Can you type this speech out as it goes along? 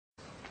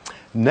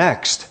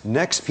Next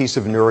piece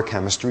of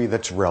neurochemistry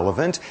that's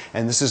relevant,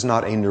 and this is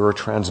not a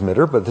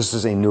neurotransmitter, but this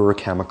is a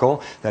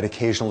neurochemical that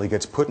occasionally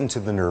gets put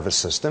into the nervous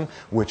system,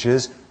 which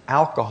is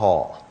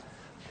alcohol.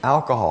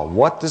 Alcohol.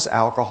 What does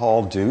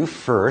alcohol do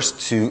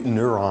first to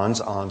neurons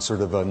on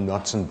sort of a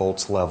nuts and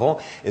bolts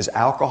level? Is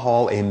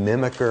alcohol a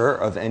mimicker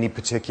of any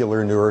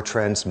particular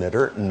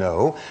neurotransmitter?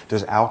 No.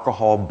 Does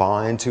alcohol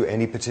bind to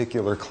any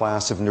particular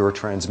class of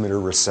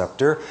neurotransmitter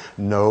receptor?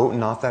 No,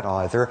 not that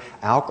either.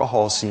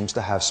 Alcohol seems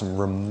to have some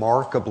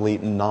remarkably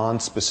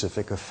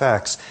non-specific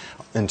effects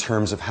in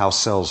terms of how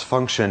cells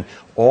function.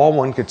 All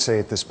one could say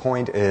at this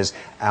point is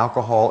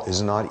alcohol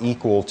is not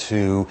equal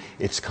to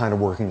it's kind of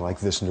working like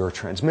this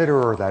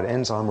neurotransmitter or that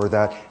enzyme or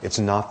that. It's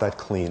not that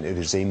clean. It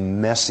is a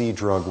messy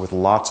drug with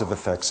lots of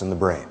effects in the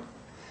brain.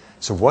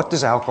 So what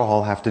does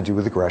alcohol have to do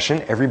with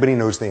aggression? Everybody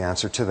knows the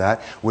answer to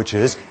that, which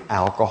is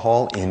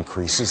alcohol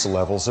increases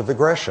levels of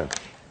aggression.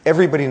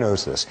 Everybody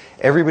knows this.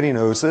 Everybody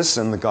knows this,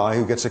 and the guy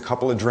who gets a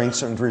couple of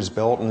drinks under his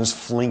belt and is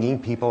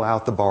flinging people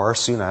out the bar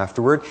soon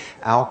afterward,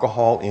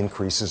 alcohol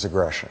increases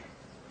aggression.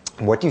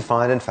 What you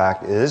find, in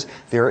fact, is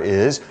there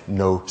is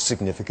no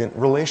significant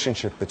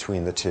relationship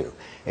between the two.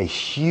 A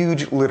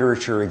huge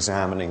literature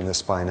examining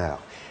this by now.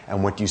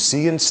 And what you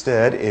see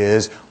instead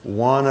is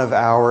one of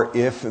our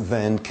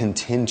if-then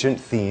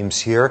contingent themes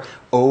here.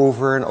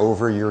 Over and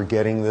over, you're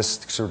getting this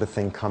sort of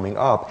thing coming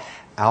up.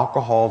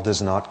 Alcohol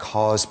does not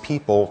cause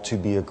people to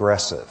be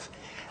aggressive.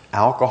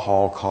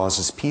 Alcohol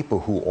causes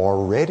people who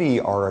already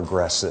are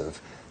aggressive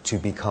to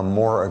become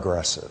more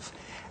aggressive.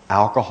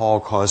 Alcohol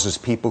causes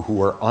people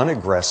who are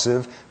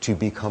unaggressive to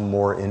become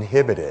more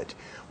inhibited.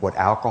 What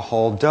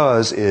alcohol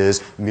does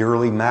is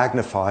merely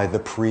magnify the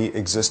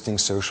pre-existing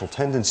social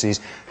tendencies.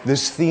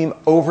 This theme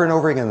over and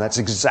over again, that's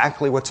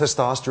exactly what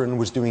testosterone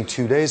was doing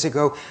 2 days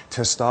ago.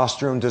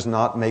 Testosterone does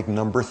not make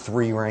number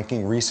 3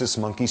 ranking rhesus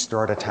monkeys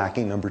start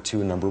attacking number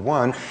 2 and number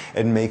 1.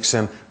 It makes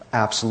them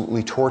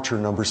absolutely torture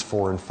numbers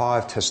 4 and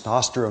 5.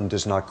 Testosterone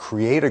does not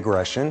create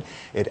aggression.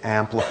 It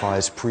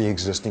amplifies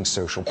pre-existing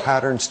social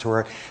patterns to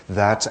it.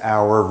 That's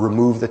our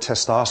remove the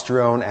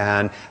testosterone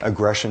and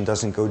aggression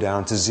doesn't go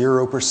down to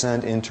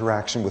 0%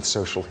 interaction with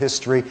social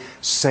history.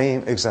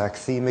 Same exact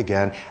theme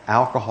again.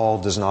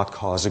 Alcohol does not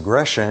cause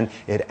aggression.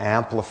 It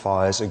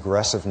amplifies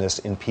aggressiveness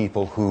in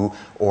people who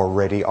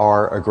already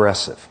are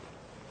aggressive.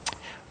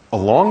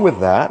 Along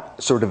with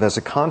that, sort of as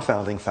a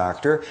confounding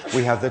factor,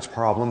 we have this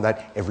problem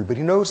that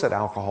everybody knows that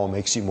alcohol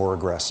makes you more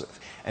aggressive.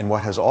 And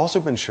what has also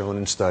been shown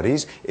in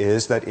studies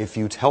is that if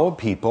you tell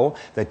people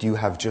that you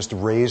have just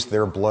raised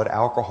their blood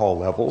alcohol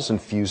levels,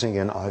 infusing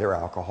in either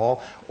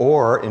alcohol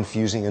or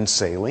infusing in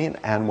saline,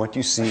 and what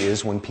you see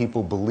is when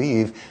people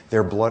believe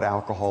their blood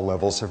alcohol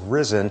levels have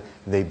risen,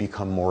 they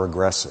become more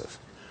aggressive.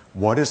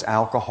 What is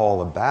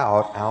alcohol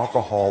about?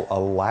 Alcohol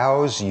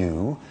allows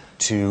you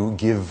to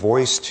give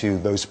voice to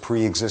those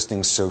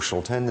pre-existing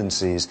social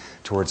tendencies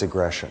towards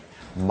aggression.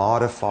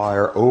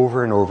 Modifier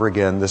over and over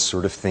again, this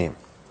sort of theme.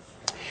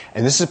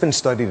 And this has been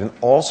studied in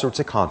all sorts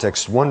of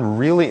contexts. One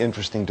really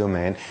interesting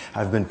domain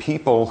have been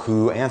people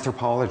who,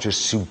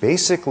 anthropologists who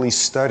basically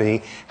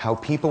study how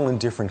people in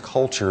different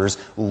cultures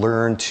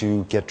learn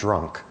to get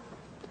drunk.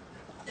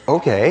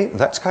 Okay,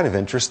 that's kind of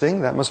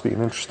interesting. That must be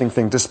an interesting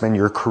thing to spend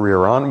your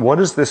career on. What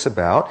is this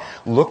about?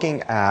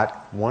 Looking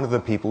at one of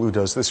the people who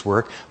does this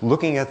work,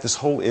 looking at this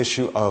whole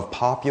issue of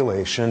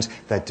populations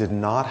that did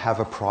not have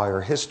a prior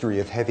history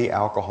of heavy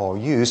alcohol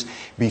use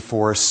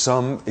before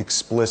some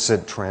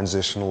explicit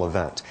transitional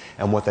event.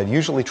 And what that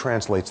usually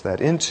translates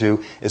that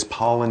into is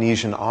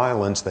Polynesian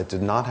islands that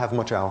did not have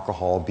much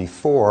alcohol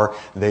before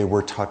they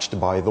were touched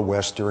by the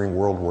West during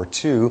World War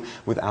II,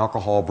 with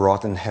alcohol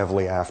brought in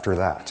heavily after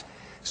that.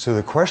 So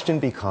the question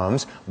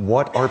becomes,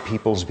 what are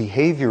people's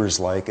behaviors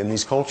like in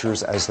these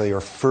cultures as they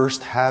are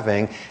first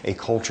having a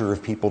culture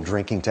of people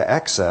drinking to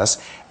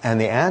excess?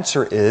 And the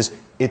answer is,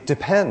 it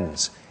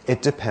depends.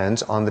 It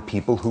depends on the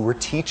people who were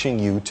teaching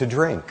you to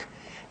drink.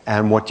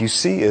 And what you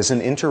see is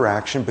an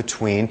interaction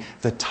between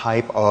the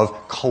type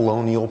of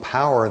colonial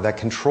power that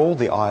controlled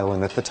the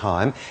island at the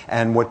time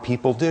and what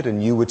people did.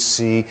 And you would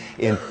see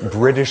in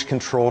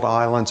British-controlled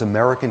islands,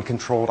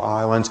 American-controlled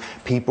islands,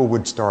 people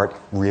would start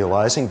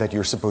realizing that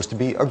you're supposed to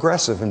be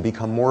aggressive and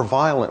become more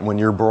violent when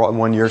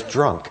you're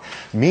drunk.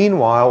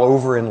 Meanwhile,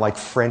 over in like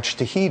French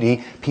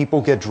Tahiti, people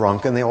get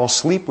drunk and they all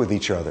sleep with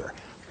each other.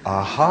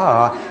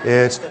 Aha,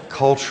 it's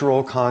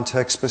cultural,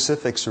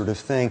 context-specific sort of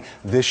thing.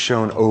 This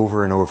shown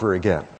over and over again.